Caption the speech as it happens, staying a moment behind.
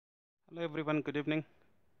Hello everyone, good evening.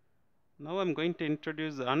 Now I'm going to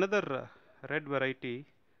introduce another red variety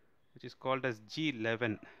which is called as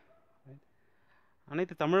G11.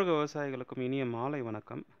 அனைத்து தமிழக விவசாயிகளுக்கும் இனிய மாலை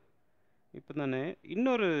வணக்கம். இப்போ நான்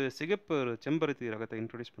இன்னொரு சிகப்பு செம்பருத்தி ரகத்தை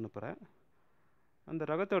இன்ட்ரோடியூஸ் பண்ண போகிறேன். அந்த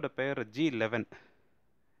ரகத்தோட பெயர் G11.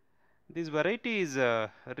 This variety is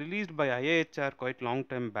released by IIHR quite long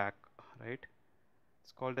time back, right?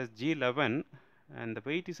 It's called as G11 and the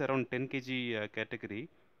weight is around 10 kg category.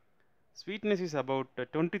 Sweetness is about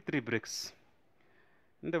 23 bricks.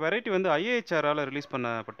 இந்த வெரைட்டி வந்து ஐஏஹெச்ஆரால் ரிலீஸ்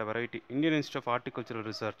பண்ணப்பட்ட variety, Indian institute of horticultural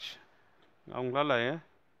research. அவங்களால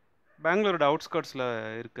பெங்களூரோட அவுட்ஸ்கர்ட்ஸில்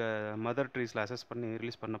இருக்க mother ட்ரீஸில் assess பண்ணி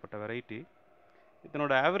release பண்ணப்பட்ட variety.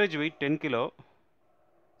 இதனோட average wait 10 kilo,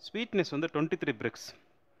 sweetness வந்து 23 BRICS.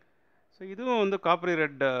 So இதுவும் வந்து coppery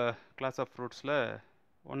red class of ஃப்ரூட்ஸில்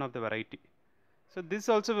one of the variety. So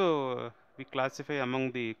this also we classify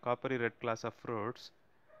among the coppery red class of fruits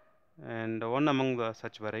and one among the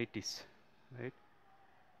such varieties, right?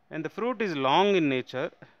 And the fruit is long in nature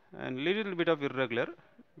and little bit of irregular,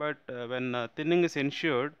 but when thinning is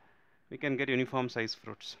ensured we can get uniform size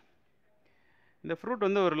fruits. இந்த fruit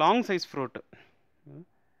வந்து ஒரு long size fruit.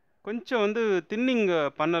 கொஞ்சம் வந்து thinning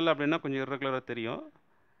பண்ணலை அப்படின்னா கொஞ்சம் இர்ரெகுலராக தெரியும்.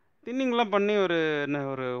 தின்னிங்லாம் பண்ணி ஒரு என்ன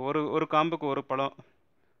ஒரு காம்புக்கு ஒரு பழம்,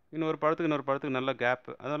 இன்னொரு பழத்துக்கு நல்ல கேப்,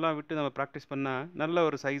 அதெல்லாம் விட்டு நம்ம ப்ராக்டிஸ் பண்ணால் நல்ல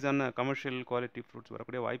ஒரு சைஸான கமர்ஷியல் குவாலிட்டி ஃப்ரூட்ஸ்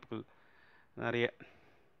வரக்கூடிய வாய்ப்புகள் நிறைய.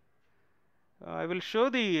 I will show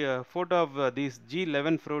the photo of this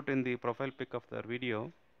G11 fruit in the profile pic of the video.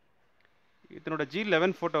 இதனோட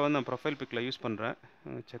G11 ஃபோட்டோ வந்து நான் ப்ரொஃபைல் பிக்கில் யூஸ் பண்ணுறேன்,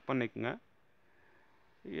 செக் பண்ணிக்கோங்க.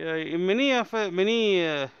 many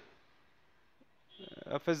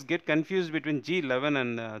of us get confused between G11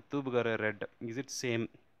 and Tubugare Red. Is it same?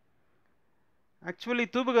 Actually,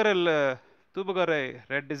 Tubugare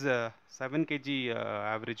Red is a 7 kg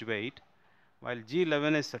average weight, while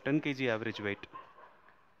G11 is a 10 kg average weight.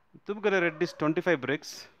 Tubugare Red is 25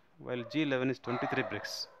 bricks, while G11 is 23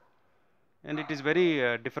 bricks. And it is very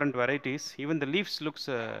different varieties. Even the leaves looks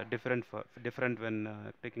different when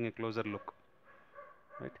taking a closer look.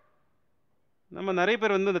 Right? நம்ம நிறைய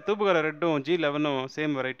பேர் வந்து இந்த தூபுகார ரெட்டும் G11ம்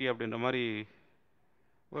same variety அப்படின்ற மாதிரி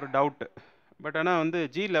ஒரு doubt. But ஆனால் வந்து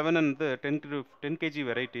G11 வந்து 10 kg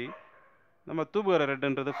வெரைட்டி, நம்ம தூபுகார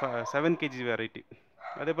ரெட்டுன்றது 7 kg வெரைட்டி.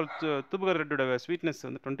 அதே போல் தூபுகார ரெட்டோட ஸ்வீட்னஸ்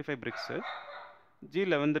வந்து 25 பிரிக்ஸு,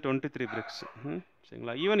 G11 வந்து 23 பிரிக்ஸ்.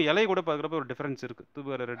 சரிங்களா? ஈவன் இலை கூட பார்க்குறப்போ ஒரு டிஃப்ரென்ஸ் இருக்குது.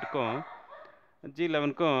 தூபுகார ரெட்டுக்கும்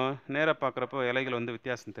G11க்கும் நேராக பார்க்குறப்போ இலைகள் வந்து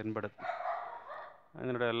வித்தியாசம் தென்படுது.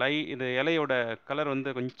 அதனோட இது இலையோட கலர் வந்து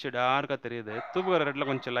கொஞ்சம் டார்க்காக தெரியுது. தூபுகார ரெட்டில்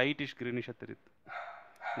கொஞ்சம் லைட்டிஷ் க்ரீனிஷாக தெரியுது.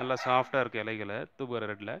 நல்லா சாஃப்டாக இருக்குது இலைகளை தூபுகார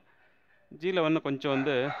ரெட்டில். G11 கொஞ்சம்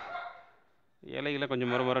வந்து இலைகளை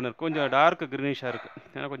கொஞ்சம் மரமரன்னு இருக்குது, கொஞ்சம் டார்க் க்ரீனிஷாக இருக்குது.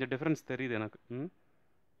 ஏன்னா கொஞ்சம் டிஃப்ரென்ஸ் தெரியுது எனக்கு.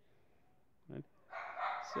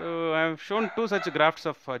 So I have shown two such grafts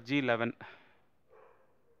of G11.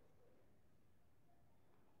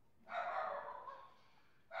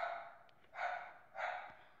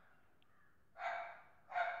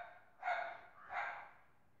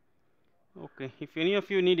 Okay, if any of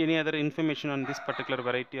you need any other information on this particular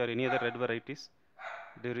variety or any other red varieties,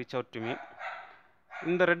 do reach out to me.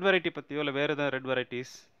 இந்த red variety பற்றியோ இல்லை வேறு ஏதாவது red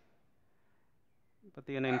varieties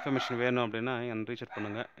பற்றி என்ன information வேணும் அப்படின்னா என்ன ரீச் அவுட்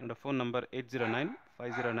பண்ணுங்கள். என்னோடய phone number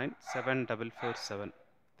 809-509-7447.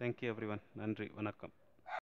 Thank you every one. நன்றி, வணக்கம்.